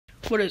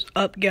What is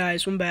up,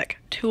 guys? I'm back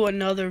to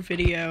another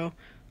video.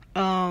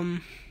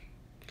 I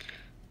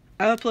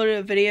uploaded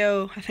a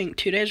video, I think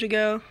 2 days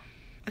ago.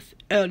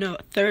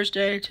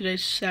 Thursday.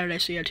 Today's Saturday,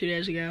 so yeah, 2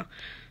 days ago.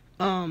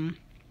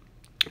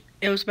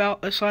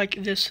 It's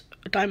like this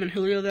diamond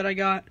Julio that I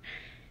got,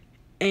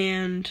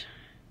 and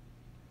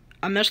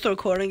I messed the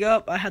recording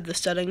up. I had the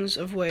settings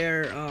of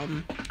where,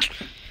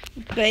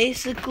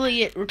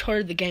 basically it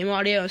recorded the game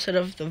audio instead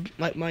of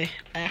my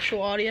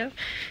actual audio.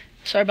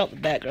 Sorry about the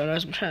background,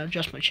 as I'm trying to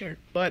adjust my chair.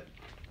 But,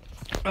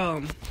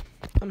 I'm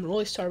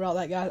really sorry about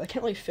that, guys. I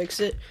can't really fix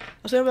it. I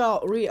was thinking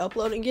about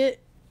re-uploading it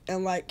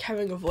and,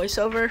 having a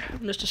voiceover. I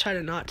just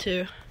decided not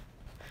to.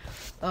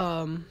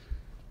 But,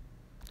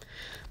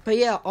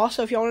 yeah,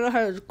 also, if y'all want to know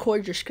how to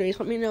record your screens,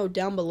 let me know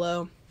down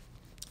below.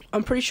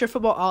 I'm pretty sure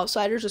Football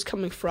Outsiders is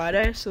coming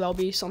Friday, so that'll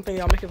be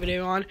something I'll make a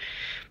video on.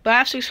 But I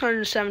have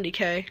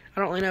 670K. I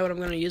don't really know what I'm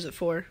going to use it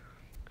for.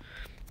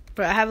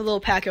 But I have a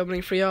little pack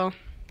opening for y'all.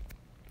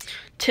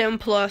 10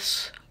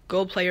 plus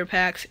gold player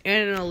packs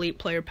and an elite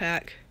player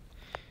pack.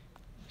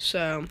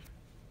 So,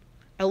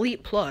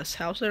 elite plus.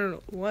 How's there?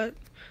 What?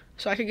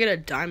 So I could get a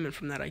diamond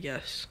from that, I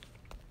guess.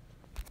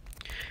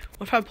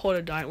 What if I pulled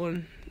a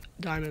diamond?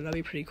 That'd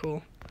be pretty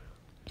cool.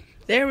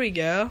 There we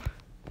go.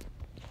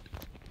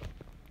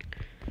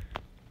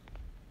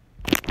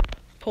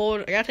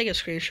 I gotta take a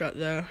screenshot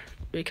though,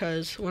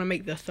 because when I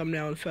make the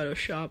thumbnail in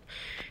Photoshop,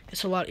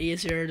 it's a lot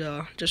easier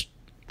to just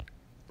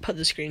put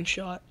the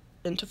screenshot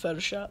into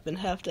Photoshop than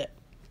have to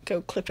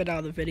go clip it out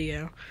of the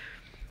video.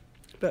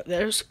 But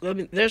there's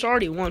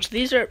already one. So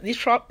these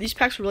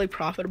packs are really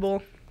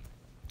profitable,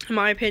 in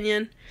my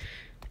opinion,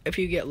 if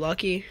you get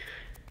lucky.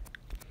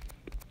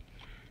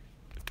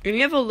 And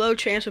you have a low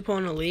chance of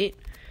pulling elite.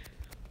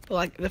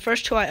 But the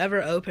first two I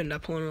ever opened, I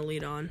pulled an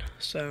elite on.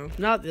 So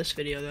not this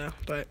video though,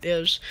 but it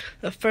was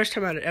the first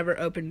time I'd ever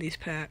opened these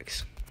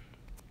packs.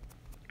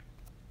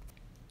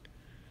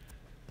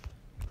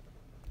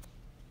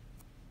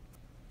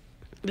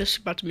 This is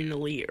about to be an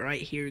elite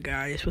right here,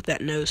 guys, with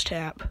that nose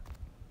tap.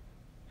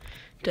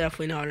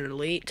 Definitely not an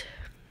elite.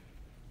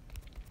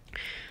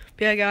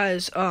 But yeah,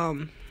 guys,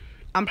 I'm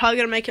probably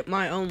going to make it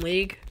my own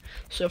league.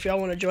 So if y'all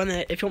want to join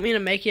that, if you want me to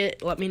make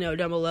it, let me know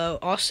down below.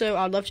 Also,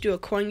 I'd love to do a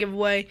coin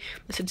giveaway.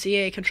 But since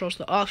EA controls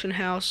the auction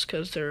house,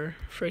 because they're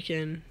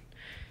freaking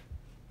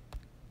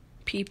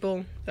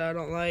people that I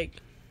don't like,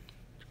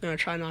 I'm going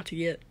to try not to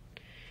get,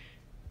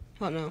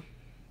 I don't know,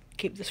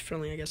 keep this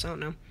friendly, I guess, I don't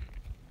know.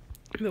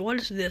 But what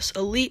is this?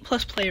 Elite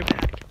plus player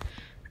pack.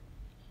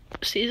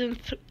 Season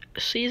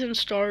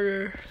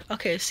starter.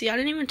 Okay, see, I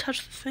didn't even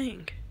touch the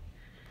thing.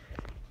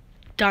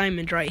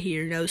 Diamond right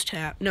here. Nose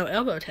tap. No,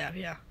 elbow tap,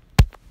 yeah.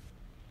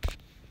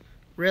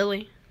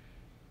 Really?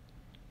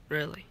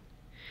 Really?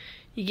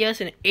 You guess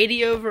an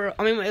 80 over.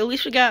 I mean, at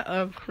least we got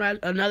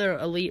another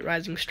elite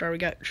rising star. We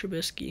got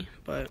Trubisky,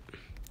 but.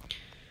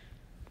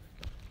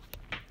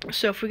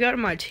 So if we go to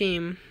my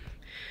team.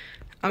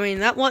 I mean,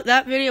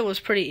 that video was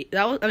pretty.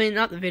 I mean,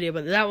 not the video,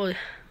 but that was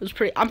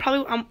pretty. I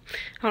don't know.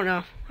 I don't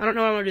know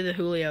what I'm gonna do the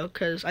Julio,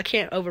 because I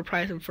can't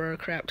overprice him for a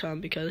crap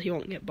ton because he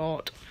won't get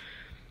bought.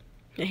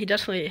 Yeah, he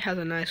definitely has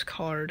a nice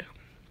card.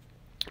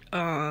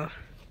 The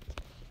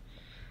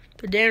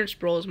Darren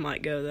Sproles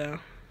might go though.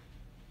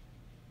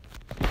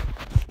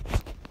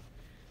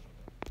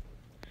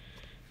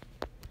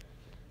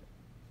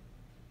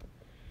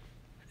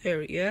 There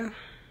we go.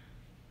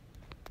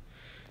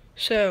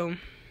 So.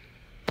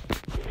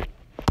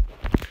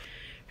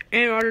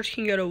 Aaron Rodgers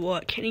can go to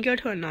what? Can he go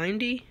to a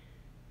 90?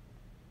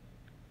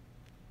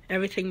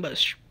 Everything but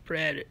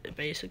spread,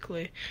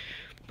 basically.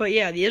 But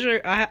yeah, these are.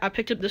 I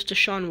picked up this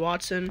Deshaun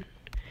Watson,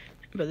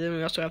 but then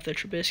we also have the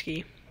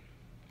Trubisky.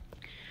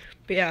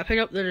 But yeah, I picked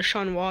up the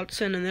Deshaun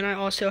Watson, and then I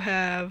also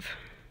have.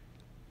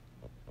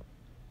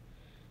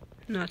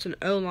 No, it's an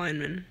O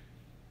lineman.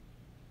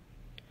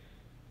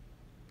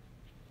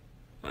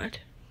 What?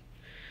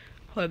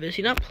 Hold up, is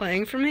he not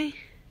playing for me?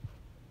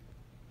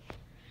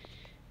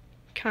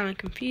 Kind of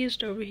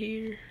confused over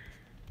here.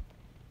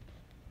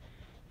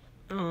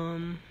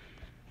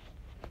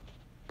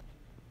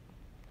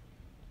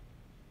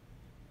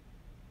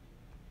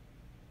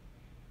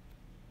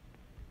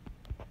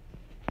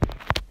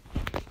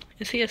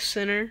 Is he a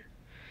center?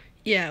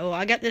 Yeah, well,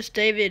 I got this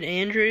David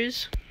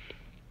Andrews.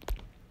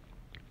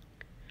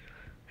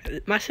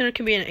 My center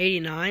can be an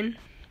 89,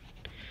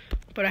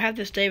 but I have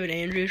this David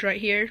Andrews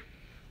right here.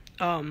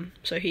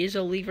 So he's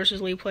a league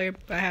versus league player,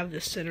 but I have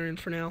this center in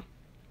for now.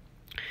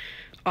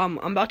 I'm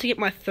about to get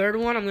my third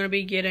one. I'm going to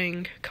be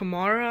getting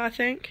Kamara, I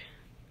think.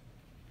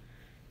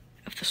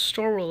 If the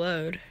store will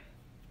load.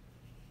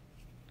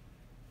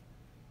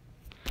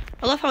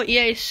 I love how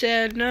EA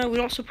said, no, we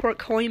don't support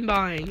coin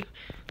buying.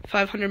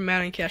 500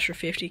 Madden cash for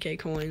 50k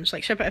coins.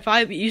 If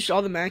I used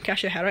all the Madden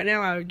cash I had right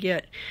now, I'd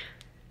get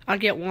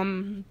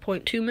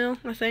 1.2 mil,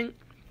 I think.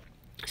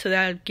 So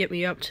that'd get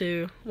me up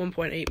to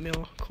 1.8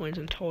 mil coins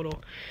in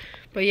total.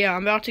 But yeah,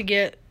 I'm about to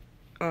get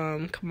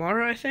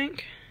Kamara, I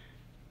think.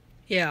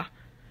 Yeah.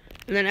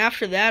 And then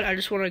after that, I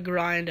just want to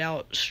grind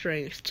out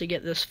strength to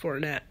get this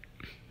Fournette.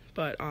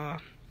 But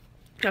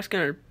that's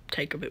going to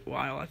take a bit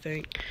while, I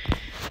think.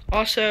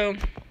 Also,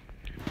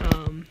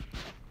 I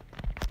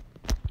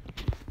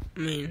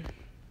mean,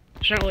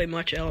 there's not really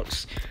much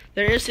else.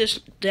 There is this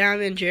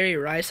diamond Jerry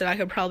Rice that I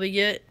could probably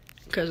get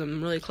because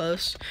I'm really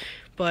close,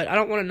 but I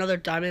don't want another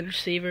diamond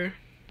receiver.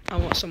 I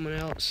want someone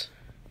else.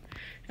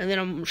 And then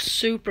I'm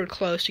super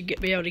close to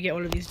be able to get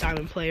one of these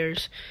diamond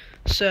players.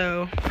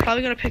 So,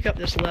 probably going to pick up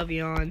this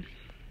Le'Veon.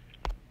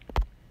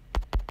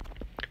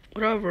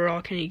 What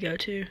overall can he go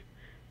to?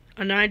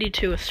 A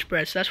 92 with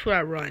spread, so that's what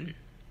I run.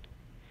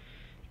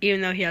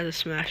 Even though he has a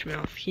Smash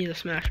Mouth. He's a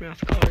Smash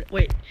Mouth card.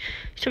 Wait,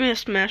 you told me the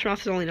Smash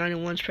Mouth is only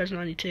 91, spread's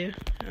 92?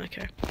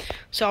 Okay.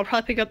 So I'll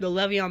probably pick up the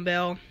Le'Veon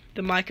Bell,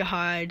 the Micah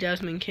Hyde,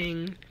 Desmond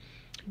King,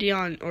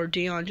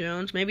 Deion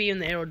Jones, maybe even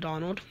the Aaron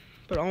Donald,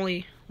 but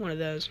only one of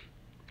those.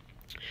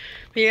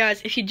 But yeah,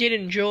 guys, if you did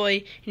enjoy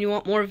and you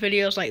want more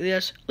videos like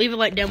this, leave a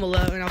like down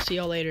below, and I'll see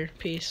y'all later.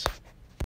 Peace.